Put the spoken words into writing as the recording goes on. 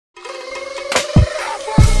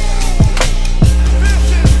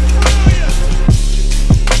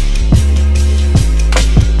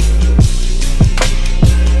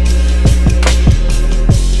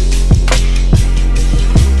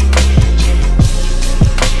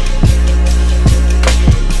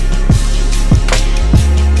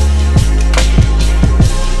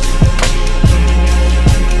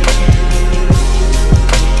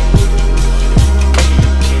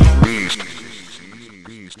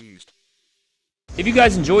pleased. If you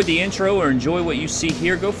guys enjoyed the intro or enjoy what you see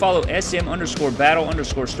here, go follow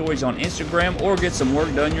SM_battle_stories on Instagram or get some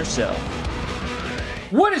work done yourself.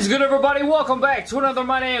 What is good, everybody? Welcome back to another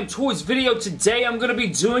MYDAMNTOYS video. Today I'm going to be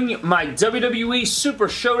doing my WWE Super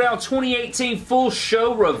Showdown 2018 full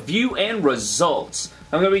show review and results.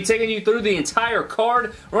 I'm going to be taking you through the entire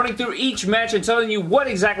card, running through each match and telling you what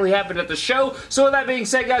exactly happened at the show. So with that being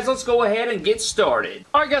said, guys, let's go ahead and get started.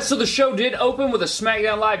 Alright guys, so the show did open with a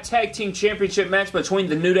SmackDown Live Tag Team Championship match between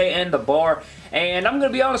the New Day and The Bar. And I'm going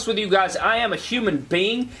to be honest with you guys, I am a human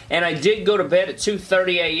being, and I did go to bed at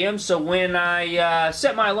 2:30 a.m. So when I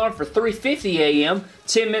set my alarm for 3:50 a.m.,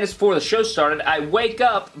 10 minutes before the show started, I wake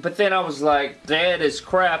up, but then I was like, dead as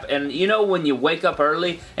crap. And you know when you wake up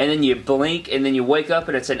early, and then you blink, and then you wake up,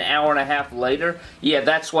 and it's an hour and a half later? Yeah,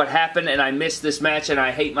 that's what happened, and I missed this match, and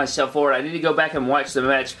I hate myself for it. I need to go back and watch the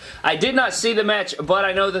match. I did not see the match, but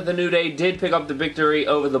I know that the New Day did pick up the victory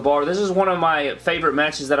over The Bar. This is one of my favorite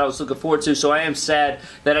matches that I was looking forward to, so I am sad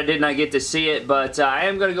that I did not get to see it, but I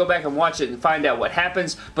am going to go back and watch it and find out what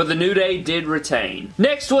happens, but the New Day did retain.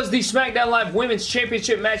 Next was the SmackDown Live Women's Championship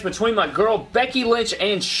match between my girl Becky Lynch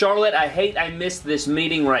and Charlotte. I missed this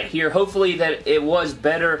meeting right here. Hopefully that it was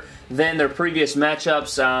better than their previous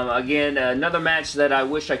matchups. Again, another match that I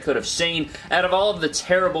wish I could have seen. Out of all of the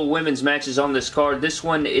terrible women's matches on this card, this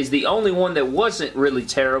one is the only one that wasn't really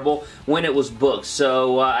terrible when it was booked.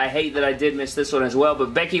 So I hate that I did miss this one as well,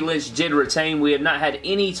 but Becky Lynch did retain. We have not had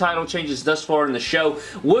any title changes thus far in the show.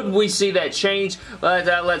 Would we see that change?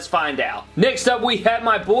 Let's find out. Next up, we have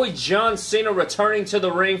my boy John Cena returning to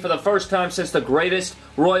the ring for the first time since the Greatest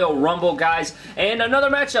Royal Rumble, guys. And another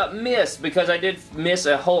matchup missed because I did miss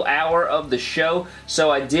a whole hour of the show,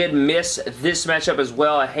 so I did miss this matchup as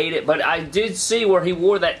well. I hate it, but I did see where he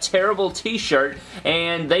wore that terrible t-shirt,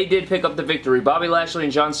 and they did pick up the victory. Bobby Lashley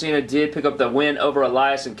and John Cena did pick up the win over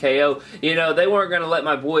Elias and KO. You know, they weren't going to let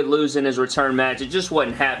my boy lose in his return match. It just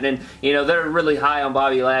wasn't happening. You know, they're really high on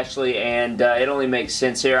Bobby Lashley, and it only makes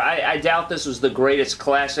sense here. I doubt this was the greatest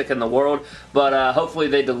classic in the world, but hopefully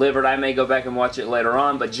they delivered. I may go back and watch it later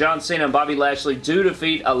on, but John Cena and Bobby Lashley do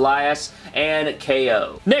defeat Elias and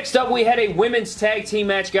KO. Next up, we had a women's tag team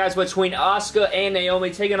match, guys, between Asuka and Naomi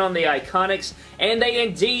taking on the Iconics, and they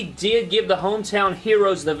indeed did give the hometown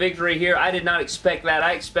heroes the victory here. I did not expect that.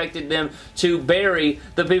 I expected them to bury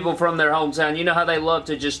the people from their hometown. You know how they love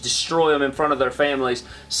to just destroy them in front of their families.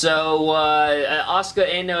 So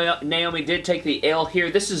Asuka and Naomi did take the L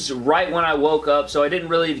here. This is right when I woke up, so I didn't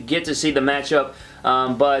really get to see the matchup.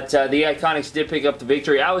 But the Iconics did pick up the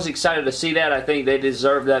victory. I was excited to see that. I think they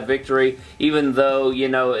deserve that victory, even though, you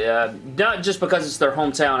know, not just because it's their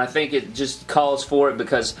hometown. I think it just calls for it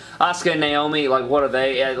because Asuka and Naomi, like, what are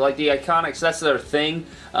they? Like, the Iconics, that's their thing.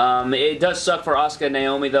 It does suck for Asuka and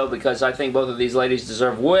Naomi, though, because I think both of these ladies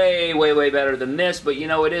deserve way, way, way better than this, but, you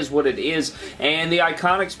know, it is what it is, and the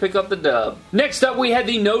Iconics pick up the dub. Next up, we had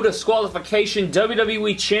the no disqualification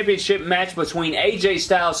WWE Championship match between AJ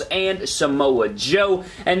Styles and Samoa Joe,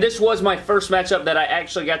 and this was my first matchup that I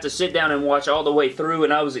actually got to sit down and watch all the way through,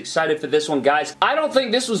 and I was excited for this one, guys. I don't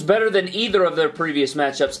think this was better than either of their previous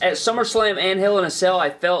matchups. At SummerSlam and Hell in a Cell, I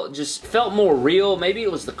felt more real. Maybe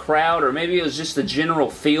it was the crowd, or maybe it was just the general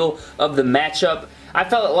feel of the matchup. I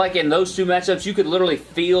felt like in those two matchups, you could literally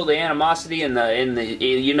feel the animosity in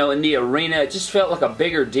the arena. It just felt like a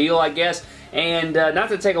bigger deal, I guess. And not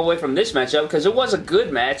to take away from this matchup, because it was a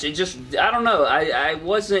good match, it just, I don't know, I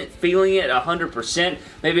wasn't feeling it 100%.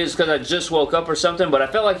 Maybe it's because I just woke up or something, but I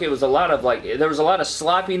felt like it was a lot of, there was a lot of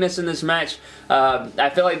sloppiness in this match.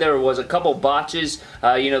 I feel like there was a couple botches.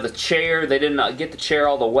 You know, the chair, they did not get the chair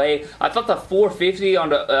all the way. I thought the 450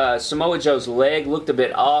 on Samoa Joe's leg looked a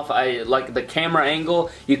bit off. Like the camera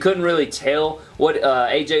angle, you couldn't really tell what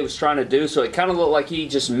AJ was trying to do, so it kind of looked like he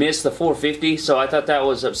just missed the 450, so I thought that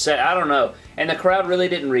was upset. I don't know. And the crowd really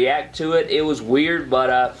didn't react to it. It was weird,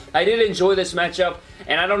 but I did enjoy this matchup,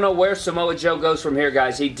 and I don't know where Samoa Joe goes from here,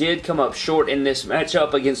 guys. He did come up short in this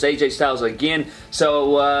matchup against AJ Styles again,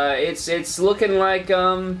 so it's looking like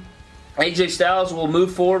AJ Styles will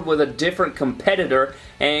move forward with a different competitor,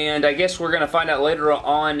 and I guess we're going to find out later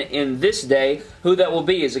on in this day who that will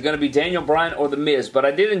be. Is it going to be Daniel Bryan or The Miz? But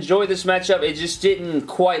I did enjoy this matchup. It just didn't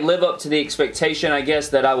quite live up to the expectation, I guess,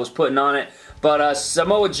 that I was putting on it. But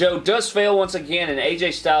Samoa Joe does fail once again, and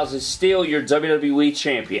AJ Styles is still your WWE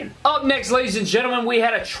Champion. Up next, ladies and gentlemen, we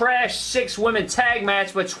had a trash 6-women tag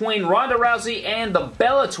match between Ronda Rousey and the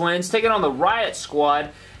Bella Twins taking on the Riot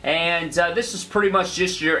Squad. And this is pretty much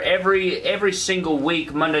just your every single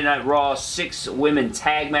week Monday Night Raw 6-women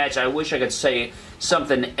tag match. I wish I could say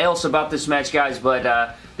something else about this match, guys,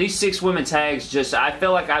 but these 6 women tags, just, I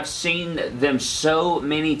feel like I've seen them so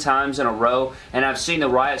many times in a row, and I've seen the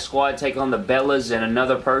Riot Squad take on the Bellas and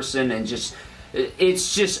another person, and just,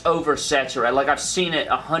 it's just oversaturated. Like, I've seen it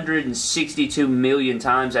 162 million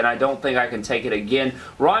times, and I don't think I can take it again.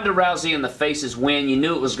 Ronda Rousey and the Faces win. You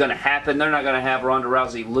knew it was going to happen. They're not going to have Ronda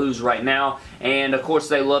Rousey lose right now, and of course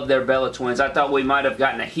they love their Bella Twins. I thought we might have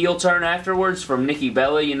gotten a heel turn afterwards from Nikki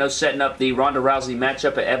Bella, you know, setting up the Ronda Rousey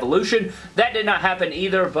matchup at Evolution. That did not happen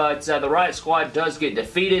either, but the Riot Squad does get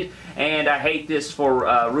defeated, and I hate this for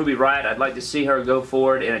Ruby Riott. I'd like to see her go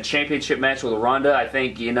forward in a championship match with Ronda. I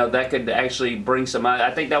think, you know, that could actually bring some...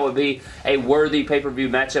 I think that would be a worthy pay-per-view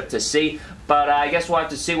matchup to see. But I guess we'll have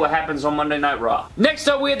to see what happens on Monday Night Raw. Next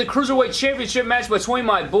up, we had the Cruiserweight Championship match between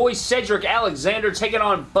my boy Cedric Alexander taking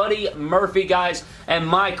on Buddy Murphy, guys. And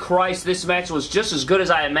my Christ, this match was just as good as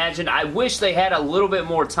I imagined. I wish they had a little bit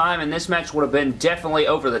more time, and this match would have been definitely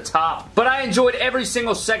over the top. But I enjoyed every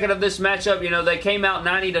single second of this matchup. You know, they came out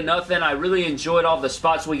 90-0. I really enjoyed all the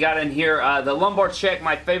spots we got in here. The lumbar check,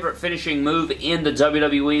 my favorite finishing move in the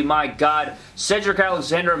WWE. My God, Cedric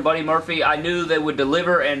Alexander and Buddy Murphy, I knew they would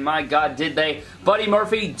deliver, and my God, did they. Buddy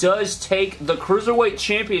Murphy does take the Cruiserweight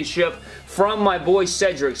Championship from my boy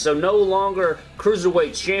Cedric, so no longer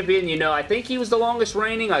Cruiserweight Champion. You know, I think he was the longest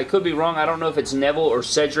reigning. I could be wrong. I don't know if it's Neville or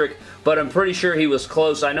Cedric, but I'm pretty sure he was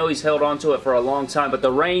close. I know he's held on to it for a long time, but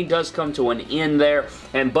the reign does come to an end there,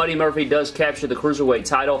 and Buddy Murphy does capture the Cruiserweight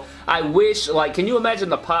title. I wish, like, can you imagine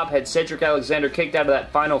the pop had Cedric Alexander kicked out of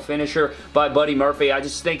that final finisher by Buddy Murphy? I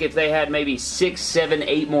just think if they had maybe 6, 7,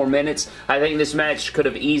 8 more minutes, I think this match could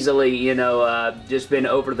have easily, you know, just been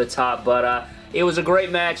over the top, but it was a great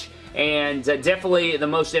match, and definitely the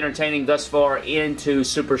most entertaining thus far into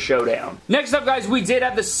Super Showdown. Next up, guys, we did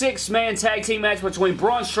have the 6-man tag team match between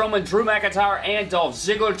Braun Strowman, Drew McIntyre, and Dolph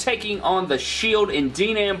Ziggler taking on The Shield in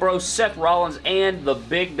Dean Ambrose, Seth Rollins, and the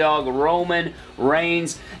big dog Roman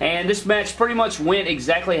Reigns. And this match pretty much went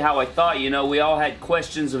exactly how I thought. You know, we all had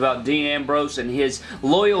questions about Dean Ambrose and his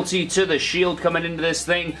loyalty to The Shield coming into this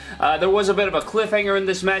thing. There was a bit of a cliffhanger in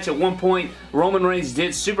this match. At one point, Roman Reigns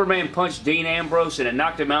did Superman punch Dean Ambrose, and it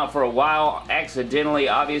knocked him out for a while, accidentally,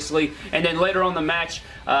 obviously. And then later on the match,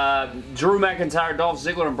 Drew McIntyre, Dolph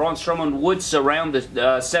Ziggler, and Braun Strowman would surround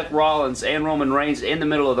Seth Rollins and Roman Reigns in the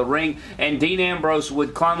middle of the ring, and Dean Ambrose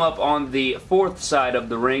would climb up on the 4th side of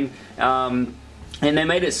the ring. And they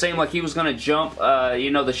made it seem like he was going to jump,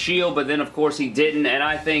 you know, the Shield, but then, of course, he didn't. And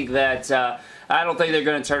I think that, I don't think they're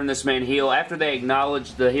going to turn this man heel. After they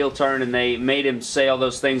acknowledged the heel turn and they made him say all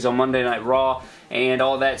those things on Monday Night Raw and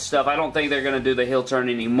all that stuff, I don't think they're going to do the heel turn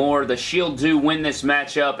anymore. The Shield do win this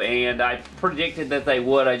matchup, and I predicted that they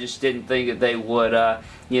would. I just didn't think that they would,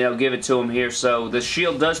 you know, give it to him here. So the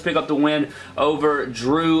Shield does pick up the win over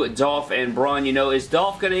Drew, Dolph, and Braun. You know, is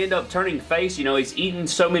Dolph going to end up turning face? You know, he's eaten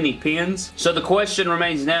so many pins. So the question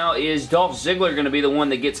remains now, is Dolph Ziggler going to be the one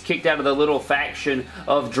that gets kicked out of the little faction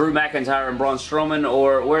of Drew McIntyre and Braun Strowman,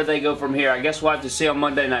 or where they go from here? I guess we'll have to see on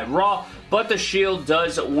Monday Night Raw. But the Shield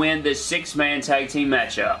does win this 6-man tag team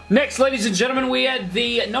matchup. Next, ladies and gentlemen, we had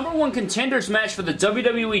the #1 contenders match for the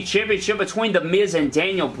WWE Championship between The Miz and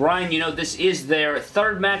Daniel Bryan. You know, this is their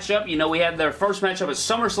 3rd matchup. You know, we had their first matchup at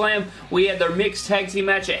SummerSlam. We had their mixed tag team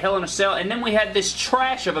match at Hell in a Cell. And then we had this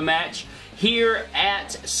trash of a match here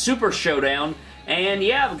at Super Showdown. And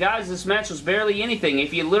yeah, guys, this match was barely anything.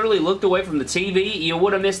 If you literally looked away from the TV, you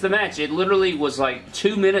would have missed the match. It literally was like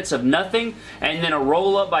 2 minutes of nothing, and then a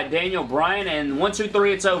roll-up by Daniel Bryan, and 1, 2,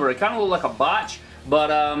 3, it's over. It kind of looked like a botch, but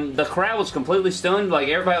the crowd was completely stunned. Like,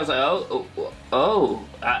 everybody was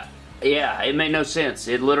like, yeah, it made no sense.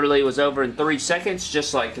 It literally was over in 3 seconds,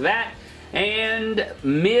 just like that. And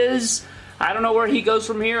Miz, I don't know where he goes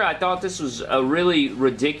from here. I thought this was a really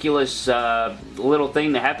ridiculous little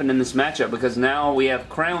thing that happened in this matchup, because now we have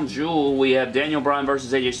Crown Jewel, we have Daniel Bryan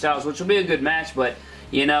versus AJ Styles, which will be a good match, but,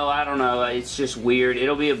 you know, I don't know. It's just weird.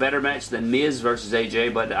 It'll be a better match than Miz versus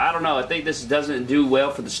AJ, but I don't know. I think this doesn't do well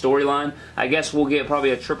for the storyline. I guess we'll get probably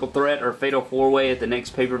a triple threat or fatal 4-way at the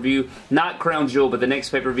next pay-per-view. Not Crown Jewel, but the next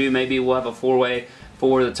pay-per-view, maybe we'll have a 4-way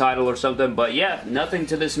for the title or something. But yeah, nothing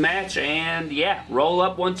to this match, and yeah, roll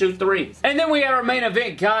up 1, 2, 3. And then we had our main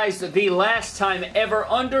event, guys, the last time ever,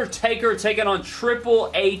 Undertaker taking on Triple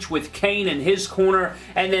H with Kane in his corner,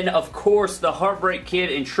 and then of course the Heartbreak Kid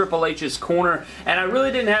in Triple H's corner. And I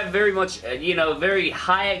really didn't have very much, you know, very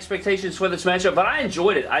high expectations for this matchup, but I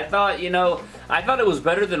enjoyed it. I thought, you know, I thought it was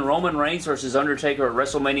better than Roman Reigns versus Undertaker at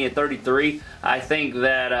WrestleMania 33. I think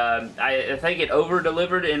that I think it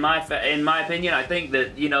over-delivered in my opinion. I think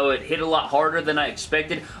that, you know, it hit a lot harder than I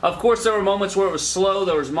expected. Of course, there were moments where it was slow.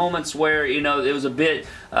 There was moments where, you know, it was a bit,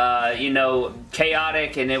 you know,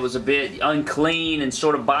 chaotic and it was a bit unclean and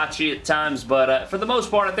sort of botchy at times. But for the most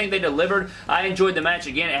part, I think they delivered. I enjoyed the match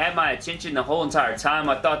again. It had my attention the whole entire time.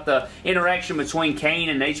 I thought the interaction between Kane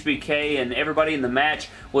and HBK and everybody in the match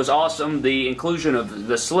was awesome. The inclusion of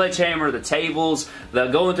the sledgehammer, the tables, the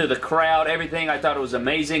going through the crowd, everything, I thought it was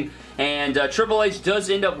amazing. And Triple H does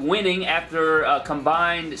end up winning after a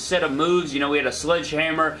combined set of moves. You know, we had a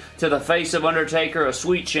sledgehammer to the face of Undertaker, a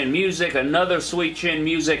sweet chin music, another sweet chin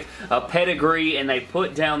music, a pedigree, and they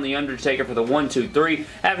put down the Undertaker for the 1, 2, 3.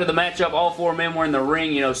 After the matchup, all four men were in the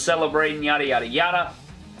ring, you know, celebrating, yada, yada, yada.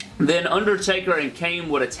 Then Undertaker and Kane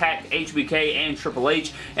would attack HBK and Triple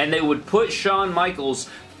H, and they would put Shawn Michaels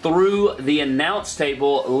through the announce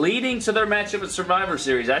table, leading to their matchup at Survivor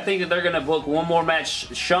Series. I think that they're going to book one more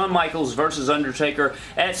match, Shawn Michaels versus Undertaker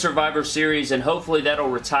at Survivor Series, and hopefully that'll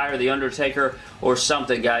retire the Undertaker or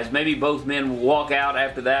something, guys. Maybe both men walk out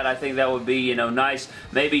after that. I think that would be, you know, nice.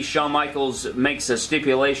 Maybe Shawn Michaels makes a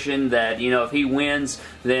stipulation that, you know, if he wins,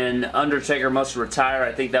 then Undertaker must retire.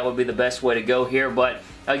 I think that would be the best way to go here, but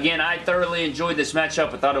again, I thoroughly enjoyed this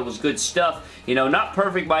matchup. I thought it was good stuff. You know, not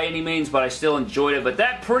perfect by any means, but I still enjoyed it. But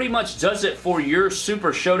that pretty much does it for your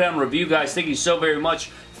Super Showdown review, guys. Thank you so very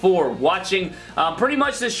much for watching. Pretty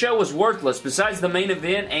much this show was worthless. Besides the main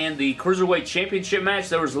event and the Cruiserweight Championship match,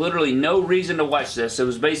 there was literally no reason to watch this. It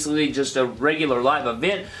was basically just a regular live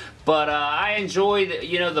event. But I enjoyed,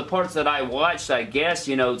 you know, the parts that I watched, I guess.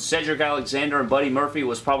 You know, Cedric Alexander and Buddy Murphy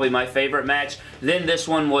was probably my favorite match. Then this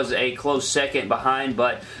one was a close second behind.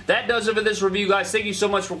 But that does it for this review, guys. Thank you so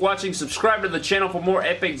much for watching. Subscribe to the channel for more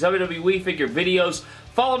epic WWE figure videos.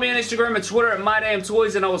 Follow me on Instagram and Twitter at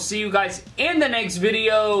MyDamnToys, and I will see you guys in the next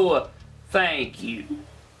video. Thank you.